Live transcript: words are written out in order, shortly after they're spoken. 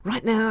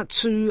Right now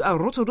to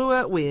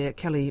Rotorua, where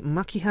Kelly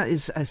Makiha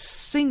is a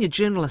senior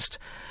journalist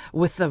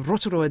with the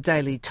Rotorua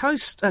Daily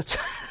Post.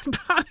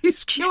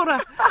 Kia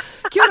ora.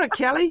 Kia ora,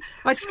 Kelly.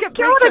 I skipped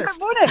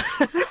breakfast. Kia ora,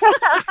 good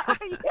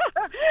morning.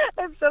 Yeah,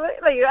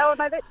 absolutely. Oh,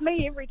 no, that's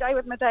me every day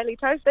with my Daily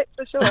Toast, that's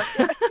for sure.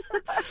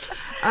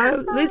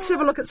 Let's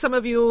have a look at some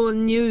of your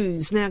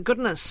news. Now,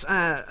 goodness,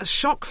 a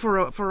shock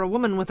for a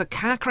woman with a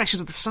car crash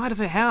into the side of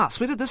her house.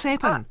 Where did this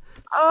happen?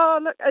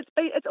 Look,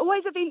 it's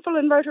always eventful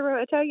in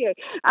Rotorua, I tell you.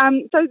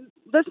 So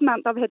this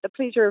month I've had the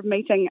pleasure of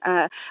meeting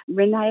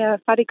Renea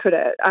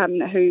Wharekura,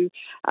 who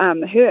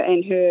her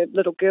and her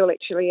little girl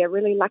actually are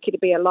really lucky to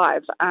be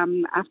alive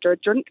after a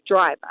drink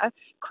driver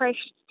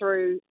crashed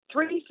through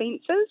 3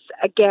 fences,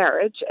 a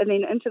garage, and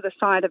then into the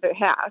side of her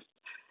house.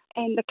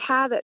 And the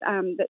car that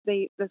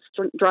this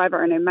drink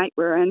driver and her mate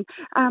were in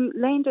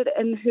landed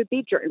in her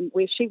bedroom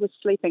where she was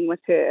sleeping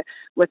with her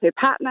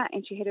partner,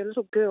 and she had her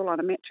little girl on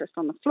a mattress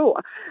on the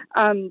floor.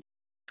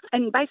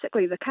 And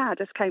basically the car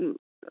just came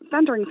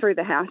thundering through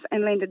the house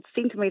and landed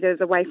centimetres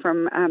away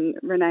from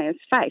Renea's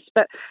face.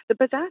 But the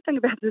bizarre thing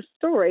about this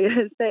story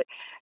is that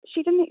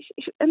she didn't,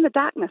 in the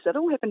darkness, it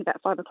all happened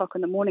about 5 o'clock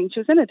in the morning. She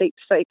was in a deep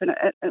sleep and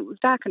it was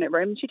dark in her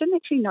room. She didn't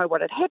actually know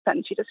what had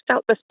happened. She just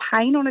felt this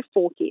pain on her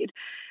forehead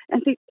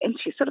and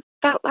she sort of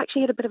felt like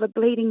she had a bit of a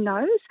bleeding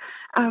nose.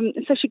 And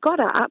so she got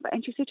up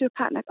and she said to her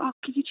partner, "Oh,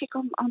 can you check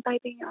on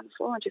baby on the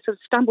floor?" And she sort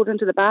of stumbled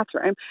into the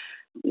bathroom,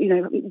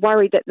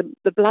 worried that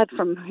the blood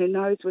from her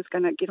nose was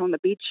going to get on the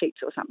bed sheets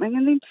or something.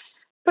 And then,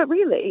 but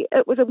really,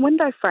 it was a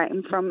window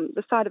frame from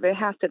the side of her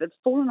house that had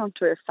fallen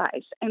onto her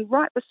face, and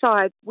right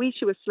beside where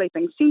she was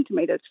sleeping,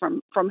 centimetres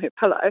from her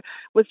pillow,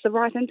 was the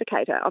right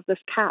indicator of this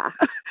car.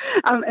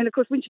 And of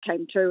course, when she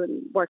came to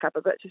and woke up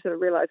a bit, she sort of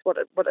realised what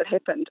had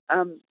happened.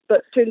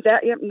 But it turns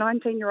out,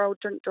 19-year-old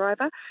drink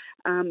driver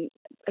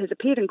has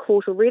appeared in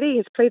court already,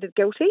 has pleaded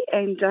guilty,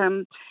 and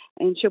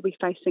she'll be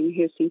facing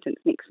her sentence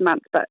next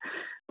month. But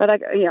I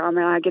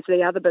guess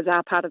the other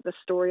bizarre part of the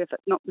story, if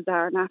it's not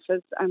bizarre enough,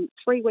 is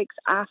 3 weeks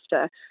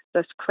after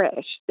this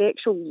crash, the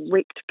actual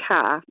wrecked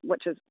car,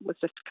 which was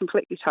just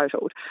completely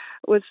totaled,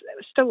 was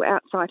still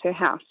outside her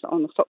house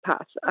on the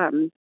footpath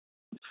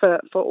for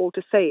all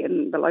to see,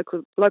 and the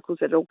locals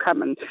had all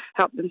come and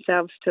helped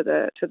themselves to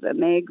the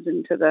mags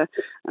and to the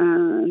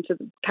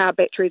car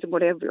batteries and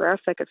whatever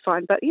else they could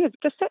find. But yeah,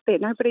 just sat there.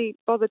 Nobody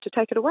bothered to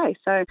take it away.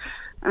 So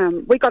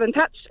we got in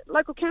touch,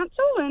 local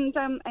council, and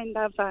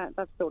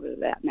they've sorted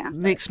it out now.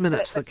 Next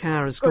minute, the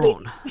car is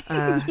gone,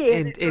 right.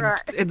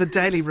 and the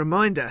daily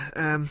reminder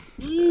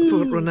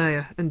for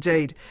Renea,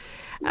 indeed.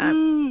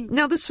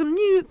 Now, there's some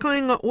new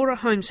kāinga ora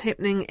homes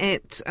happening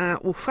at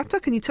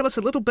Uwhata. Can you tell us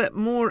a little bit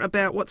more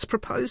about what's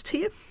proposed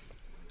here?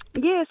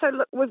 Yeah, so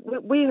look,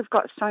 we have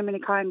got so many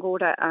kāinga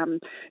ora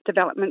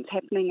developments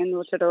happening in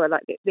Rotorua.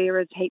 Like there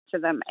is heaps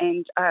of them,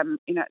 and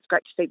it's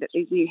great to see that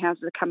these new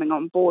houses are coming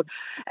on board.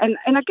 And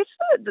I guess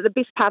the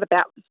best part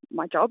about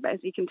my job, as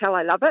you can tell,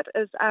 I love it,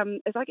 is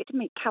I get to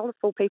meet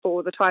colourful people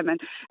all the time.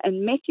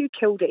 And Matthew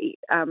Kildee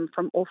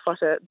from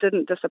Uwhata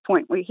didn't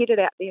disappoint. We headed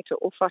out there to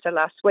Uwhata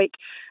last week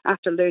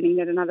after learning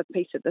that another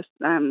piece of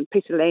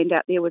land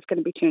out there was going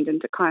to be turned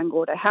into kāinga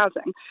ora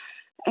housing.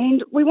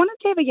 And we wanted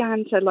to have a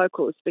yarn to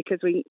locals because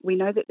we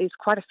know that there's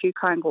quite a few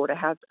kāinga ora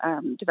house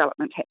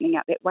development happening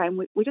out that way, and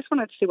we just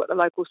wanted to see what the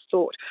locals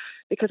thought,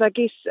 because I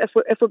guess if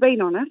we're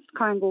being honest,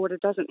 kāinga ora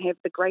doesn't have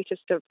the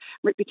greatest of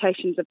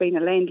reputations of being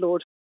a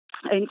landlord.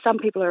 And some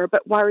people are a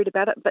bit worried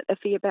about it, but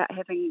iffy about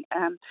having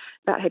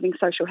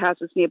social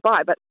houses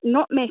nearby. But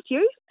not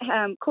Matthew.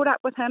 Caught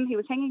up with him. He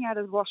was hanging out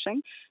his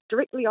washing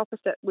directly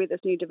opposite where this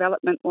new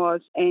development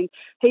was, and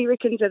he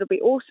reckons it'll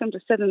be awesome to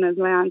sit in his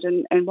lounge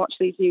and watch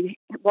his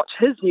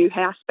new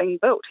house being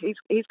built.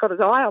 He's got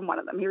his eye on one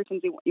of them. He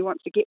reckons he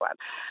wants to get one.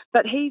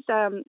 But he's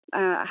a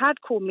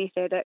hardcore meth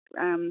addict.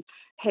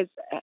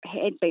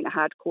 Had been a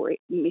hardcore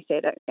meth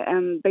addict,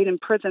 been in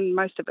prison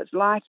most of his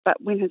life.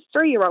 But when his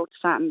 3-year-old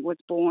son was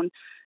born,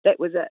 that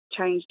was it.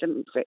 Changed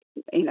him,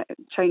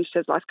 changed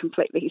his life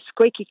completely. He's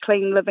squeaky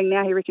clean living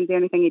now. He reckons the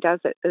only thing he does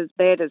that is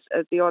bad is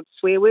the odd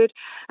swear word.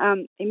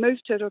 He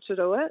moved to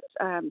Rotorua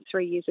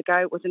 3 years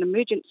ago. It was in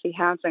emergency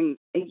housing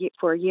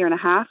for a year and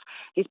a half.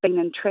 He's been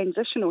in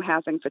transitional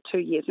housing for 2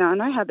 years. Now, I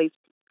know how these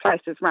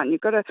places run.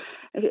 You've got to,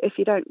 if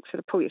you don't sort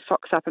of pull your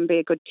socks up and be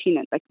a good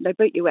tenant, they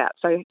boot you out.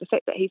 So the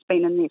fact that he's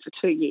been in there for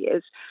 2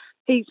 years,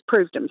 he's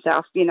proved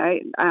himself,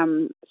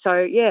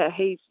 So yeah,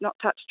 he's not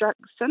touched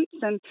drugs since,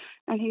 and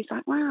he's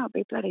like, wow, it'd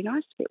be bloody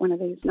nice to get one of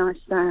these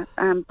nice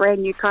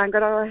brand new kāinga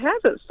ora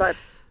houses. So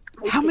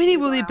how many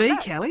will there be,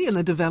 Kelly, in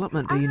the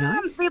development? Do you know?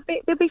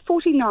 There'll be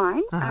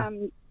 49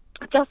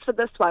 just for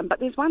this one, but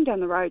there's one down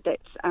the road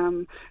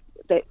that's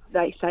that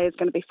they say is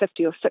going to be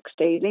 50 or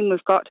 60. Then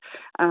we've got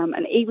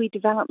an iwi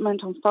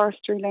development on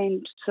forestry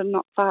land, so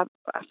not far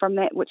from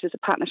that, which is a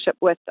partnership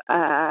with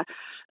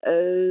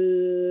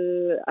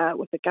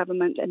with the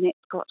government, and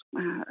that's got,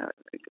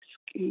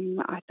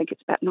 I think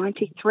it's about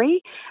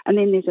 93. And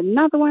then there's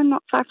another one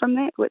not far from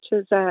that, which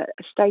is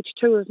stage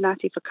 2 of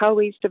Ngāti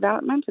Whakaui's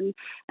development,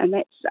 and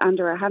that's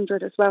under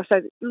 100 as well.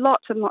 So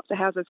lots and lots of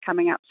houses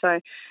coming up. So,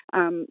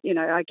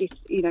 I guess,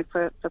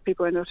 for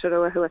people in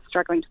Rotorua who are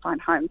struggling to find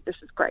homes, this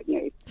is great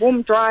news.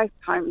 Warm, dry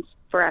homes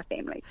for our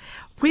families.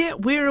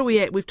 Where are we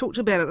at? We've talked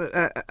about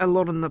it a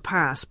lot in the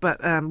past,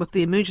 but with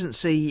the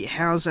emergency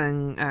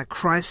housing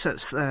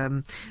crisis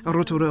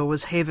Rotorua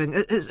was having,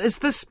 is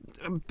this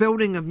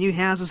building of new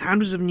houses,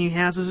 hundreds of new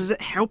houses, is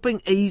it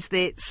helping ease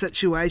that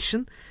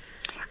situation?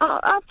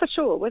 Oh, for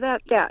sure,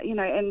 without doubt,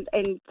 and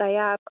they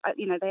are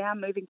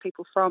moving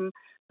people from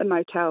the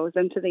motels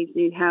into these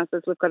new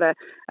houses. We've got a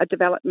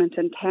development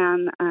in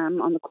town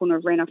on the corner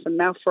of Renea and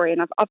Malfoy,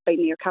 and I've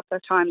been there a couple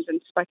of times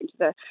and spoken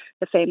to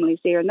the families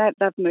there, and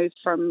they've moved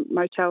from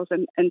motels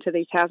into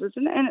these houses,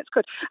 and it's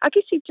good. I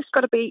guess you've just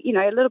got to be,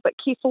 a little bit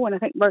careful, and I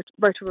think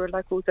Rotorua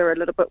locals are a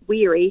little bit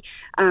weary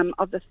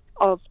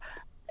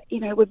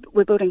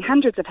we're building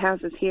hundreds of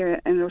houses here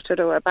in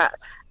Rotorua, but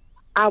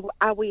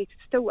are we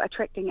still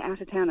attracting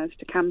out-of-towners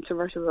to come to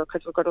Rotorua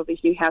because we've got all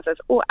these new houses,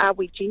 or are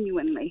we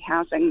genuinely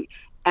housing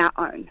our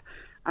own?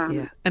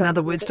 In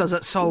other words, does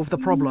it solve the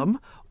problem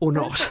or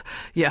not?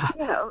 Yeah.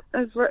 Yeah.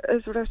 Is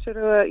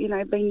Rotorua,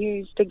 being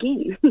used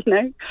again?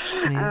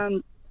 Yeah.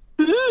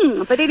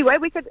 But anyway,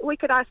 we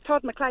could ask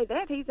Todd McClay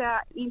that. He's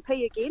our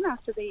MP again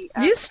after the.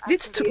 Yes,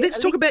 let's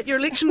talk about your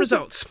election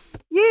results.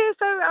 Yeah,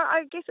 so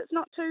I guess it's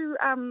not too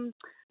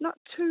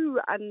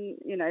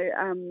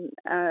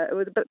it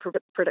was a bit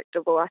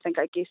predictable. I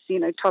guess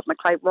Todd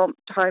McClay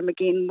romped home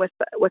again with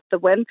the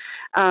win.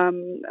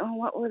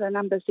 What were the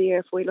numbers there?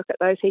 If we look at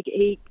those,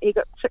 he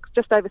got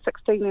just over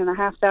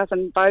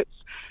 16,500 votes,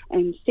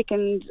 and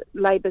second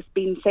Labour's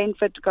Ben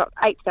Sanford got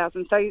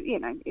 8,000. So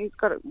he's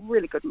got a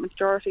really good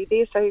majority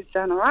there. So he's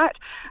done all right.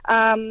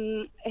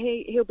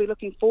 He'll be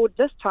looking forward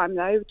this time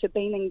though to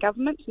being in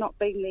government, not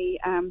being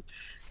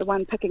the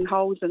one picking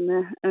holes in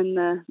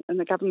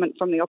the government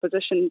from the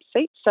opposition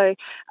seat. So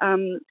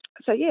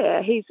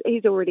yeah,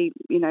 he's already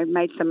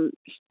made some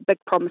big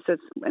promises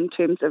in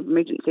terms of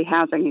emergency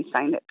housing. He's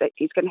saying that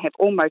he's going to have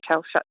all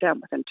motels shut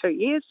down within 2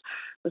 years.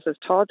 This is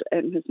Todd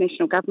and his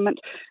national government,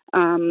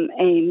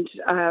 and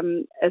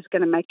is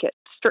going to make it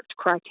strict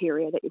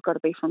criteria that you've got to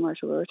be from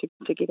Rotorua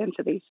to get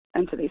into these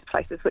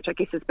places, which I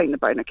guess has been the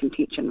bone of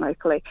contention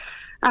locally.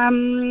 So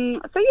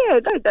yeah,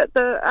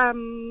 the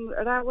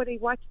Rawiri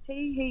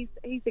Waititi,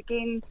 he's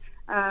again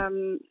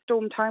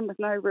stormed home with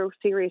no real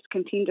serious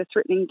contender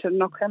threatening to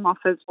knock him off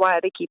his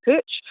Waiariki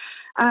perch.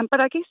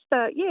 But I guess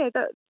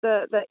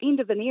the end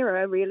of an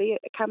era really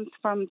it comes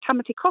from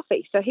Tamati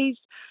Coffee. So he's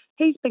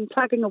been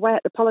plugging away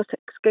at the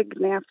politics gig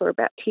now for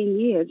about 10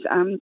 years.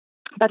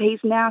 But he's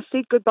now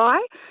said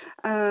goodbye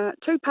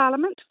to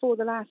Parliament for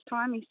the last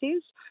time, he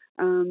says,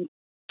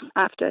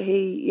 after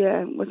he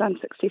was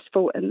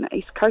unsuccessful in the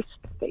East Coast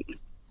seat.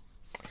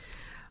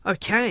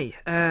 Okay,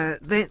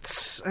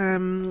 that's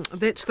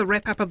the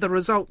wrap-up of the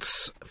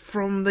results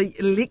from the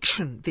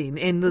election then,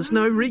 and there's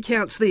no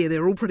recounts there.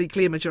 They're all pretty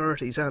clear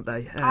majorities, aren't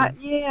they? I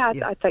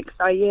think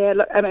so, yeah.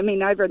 Look, I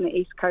mean, over in the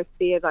East Coast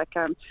there,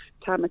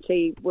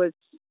 Tamati was.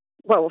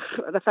 Well,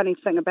 the funny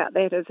thing about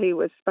that is he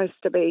was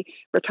supposed to be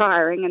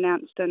retiring,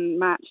 announced in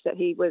March that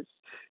he was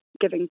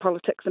giving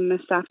politics a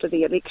miss after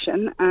the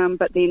election.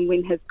 But then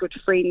when his good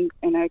friend,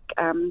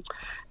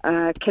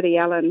 Kitty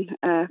Allen,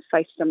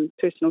 faced some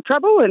personal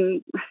trouble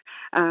and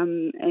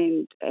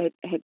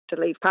had to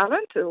leave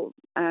Parliament,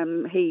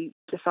 he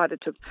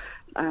decided to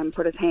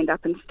put his hand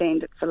up and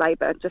stand for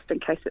Labour just in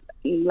case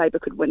Labour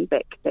could win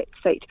back that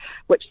seat,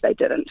 which they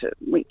didn't. It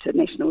went to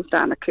Nationals'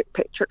 Dana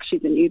Kirkpatrick.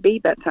 She's a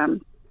newbie, but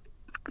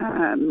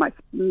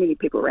many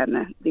people around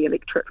the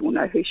electorate will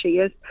know who she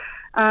is.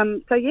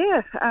 I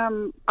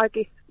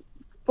guess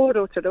for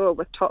Rotorua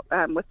with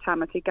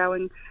Tamati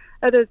going,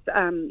 it is,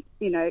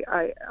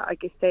 I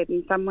guess sad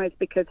in some ways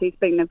because he's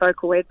been a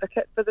vocal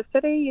advocate for the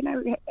city.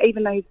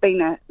 Even though he's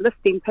been a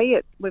list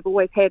MP, we've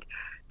always had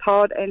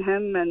Todd and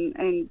him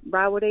and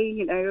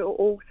Rawiri,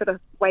 all sort of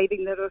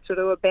waving the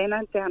Rotorua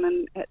banner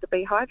down at the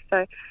Beehive.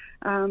 So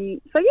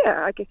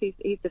I guess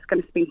he's just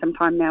going to spend some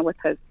time now with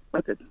his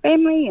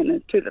family and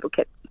his 2 little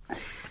kids.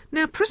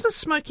 Now, prisoners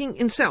smoking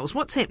in cells,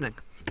 what's happening?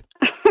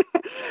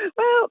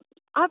 Well,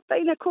 I've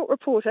been a court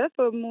reporter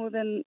for more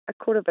than a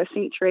quarter of a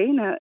century.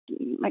 Now,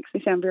 it makes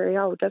me sound very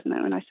old, doesn't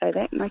it, when I say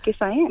that? And I guess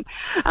I am.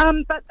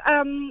 But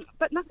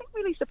nothing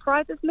really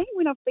surprises me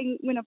when I've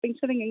been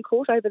sitting in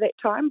court over that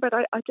time. But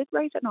I did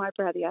raise an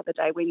eyebrow the other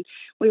day when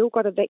we all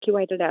got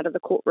evacuated out of the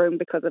courtroom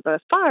because of a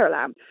fire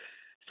alarm.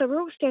 So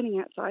we're all standing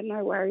outside,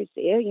 no worries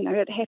there.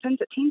 It happens.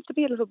 It tends to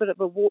be a little bit of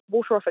a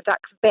water off a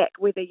duck's back,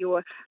 whether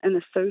you're in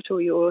a suit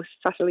or you're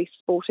subtly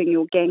sporting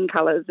your gang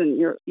colours and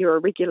you're a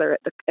regular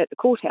at the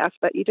courthouse.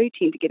 But you do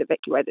tend to get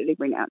evacuated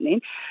every now and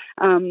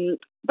then.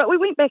 But we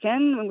went back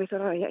in and we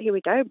thought, oh, yeah, here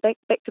we go, back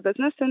to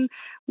business, and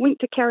went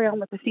to carry on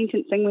with the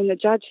sentencing when the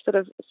judge sort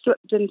of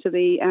slipped into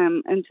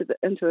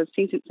his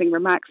sentencing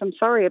remarks. I'm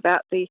sorry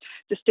about the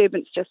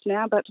disturbance just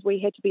now, but we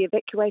had to be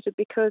evacuated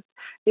because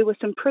there were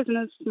some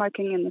prisoners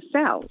smoking in the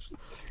cells.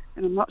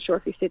 And I'm not sure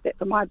if he said that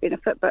for my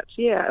benefit, but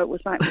yeah, it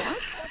was like, what?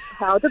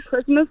 How do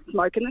prisoners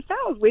smoke in the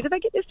cells? Where do they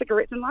get their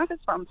cigarettes and lighters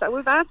from? So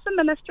we've asked the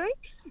ministry,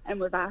 and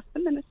we've asked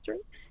the ministry,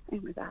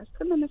 and we've asked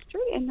the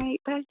ministry, and they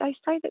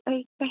say that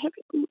they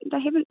haven't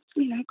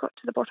got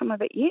to the bottom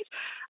of it yet.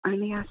 I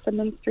only asked the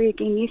ministry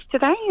again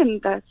yesterday,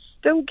 and they're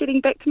still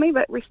getting back to me.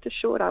 But rest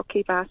assured, I'll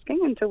keep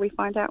asking until we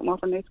find out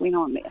what on earth went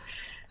on there.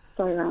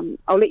 So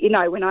I'll let you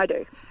know when I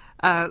do.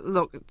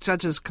 Look,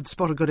 judges can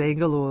spot a good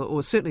angle,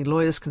 or certainly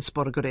lawyers can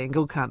spot a good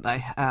angle, can't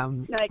they?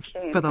 They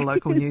can. For the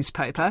local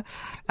newspaper.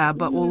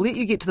 But we'll let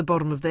you get to the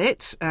bottom of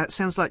that. It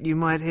sounds like you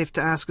might have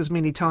to ask as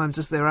many times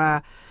as there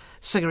are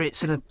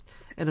cigarettes in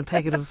a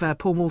packet of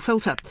Pall Mall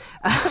filter.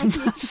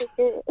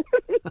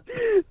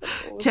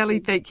 Kelly,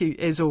 thank you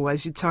as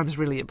always. Your time is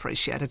really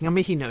appreciated. Ngā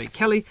mihi nui.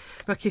 Kelly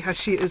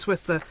Makiha is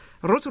with the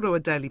Rotorua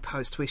Daily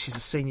Post, where she's a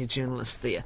senior journalist there.